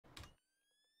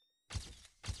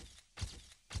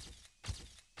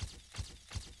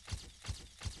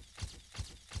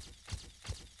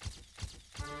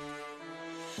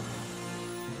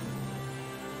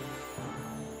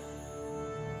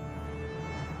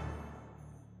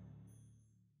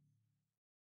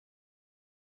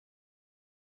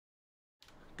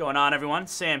Going on, everyone?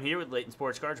 Sam here with Layton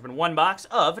Sports Cards. Been one box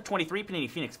of 23 Panini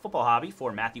Phoenix Football Hobby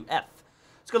for Matthew F.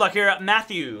 Let's good luck here,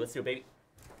 Matthew. Let's do it, baby.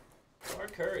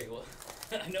 Hard curry. Well,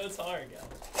 I know it's hard,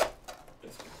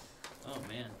 guys. Oh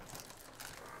man,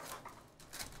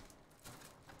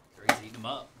 Curry's eating them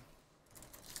up.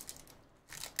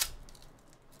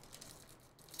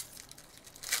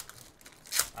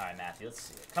 All right, Matthew. Let's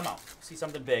see it. Come on, see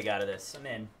something big out of this. I'm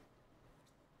in.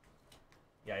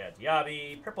 Yaya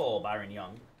Diaby, purple Byron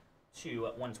Young, to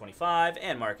 125,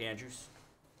 and Mark Andrews.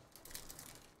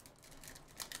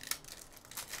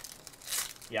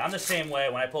 Yeah, I'm the same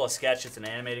way. When I pull a sketch, it's an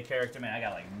animated character, man, I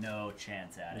got like no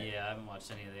chance at it. Yeah, I haven't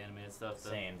watched any of the animated stuff.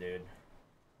 Same, dude.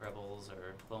 Rebels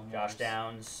or Clone Wars. Josh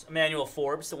Downs, Emmanuel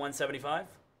Forbes to 175.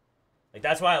 Like,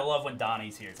 that's why I love when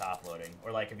Donnie's here top loading.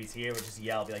 Or like if he's here, we'll just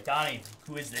yell, be like, Donnie,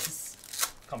 who is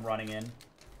this? Come running in.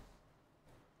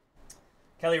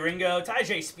 Kelly Ringo,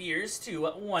 Tyjae Spears to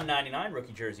 199,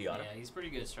 rookie jersey auto. Yeah, he's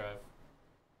pretty good, Strive.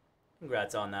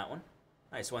 Congrats on that one.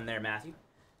 Nice one there, Matthew.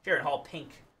 Jared Hall,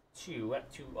 pink to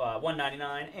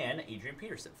 199, and Adrian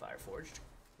Peterson, Fireforged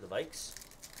for the Vikes.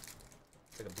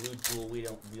 It's like a blue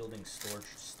dual-wielding storm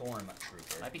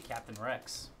trooper. Might be Captain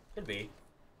Rex. Could be.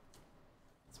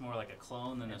 It's more like a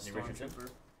clone than a stormtrooper.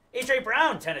 A.J.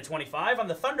 Brown, 10 to 25 on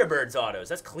the Thunderbirds autos.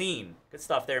 That's clean. Good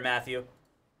stuff there, Matthew.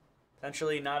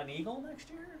 Potentially not an Eagle next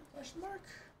year? Question mark?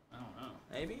 I don't know.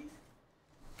 Maybe?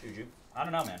 Juju. I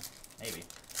don't know, man. Maybe.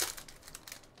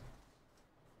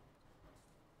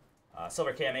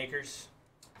 Silver Cam Akers.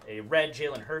 A red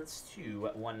Jalen Hurts to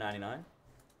 199.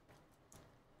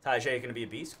 Tyjae going to be a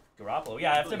beast. Garoppolo.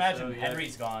 Yeah, I have to imagine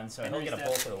Henry's gone, so he'll get a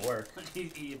bulk of the work.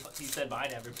 he said bye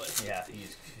to everybody. Yeah,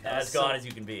 he's as gone as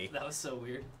you can be. That was so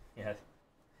weird. Yeah.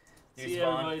 See you,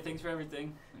 everybody. Thanks for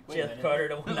everything. Like, Jeff Carter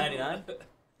to 199.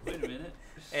 Wait a minute.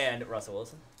 And Russell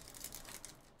Wilson.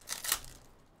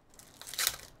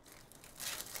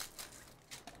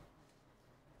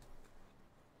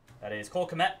 That is Cole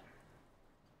Kmet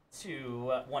to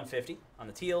 150 on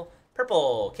the teal.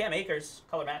 Purple Cam Akers,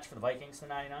 color match for the Vikings to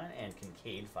 99, and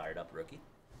Kincaid fired up rookie.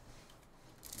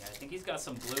 Yeah, I think he's got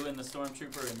some blue in the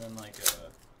Stormtrooper and then like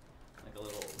a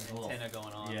little antenna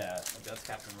going on. Yeah. Like that's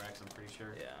Captain Rex, I'm pretty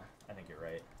sure. Yeah, I think you're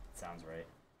right. Sounds right.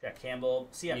 Jack Campbell,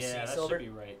 CMC yeah, that silver. should be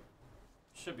right.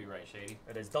 Should be right, Shady.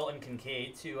 It is Dalton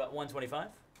Kincaid to 125.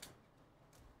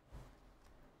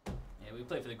 Yeah, we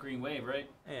play for the Green Wave, right?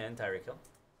 And Tyreek Hill.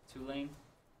 Tulane.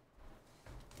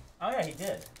 Oh, yeah, he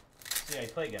did. So, yeah, he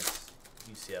played against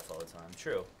UCF all the time.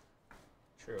 True.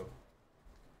 True.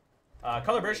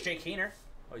 Color burst, Jake Keener.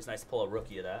 Always nice to pull a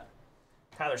rookie of that.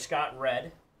 Tyler Scott,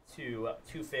 red to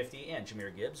 250. And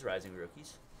Jahmyr Gibbs, rising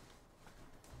rookies.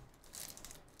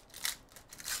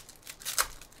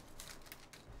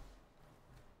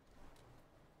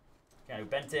 Keanu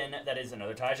Benton, that is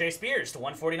another Tyjae Spears to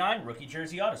 149. Rookie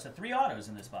jersey auto. So 3 autos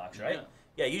in this box, right?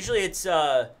 Yeah, usually it's... 2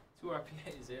 RPAs,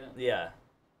 yeah. Yeah.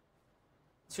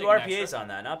 2 Take RPAs on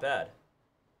that, not bad.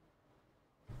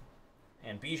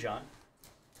 And Bijan.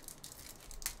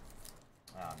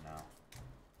 Oh, no.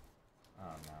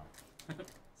 Oh, no.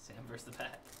 Sam versus the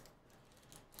Pack.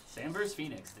 Sam versus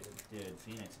Phoenix, dude. Dude,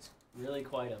 Phoenix is Really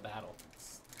quite a battle.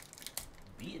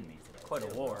 beating me today. Quite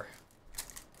a war.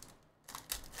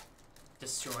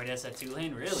 Destroyed us at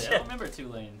Tulane? Really? I don't remember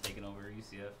Tulane taking over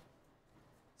UCF.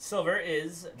 Silver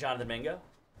is Jonathan Mingo.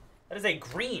 That is a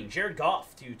green Jared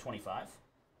Goff to 25.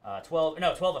 12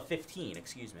 of 15,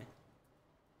 excuse me.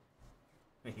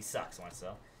 He sucks once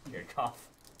though. Jared Goff.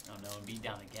 Oh no, and beat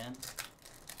down again.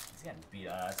 He's getting beat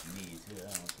out. That's me too. That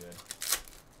was good.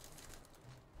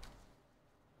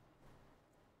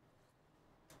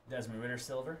 Desmond Ridder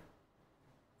silver.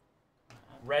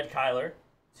 Red Kyler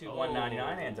to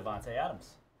 199 and Devontae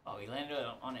Adams. Oh, he landed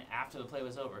on it after the play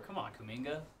was over. Come on,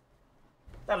 Kuminga.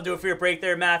 That'll do it for your break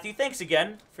there, Matthew. Thanks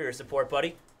again for your support,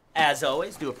 buddy. As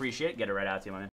always, do appreciate it. Get it right out to you, my man.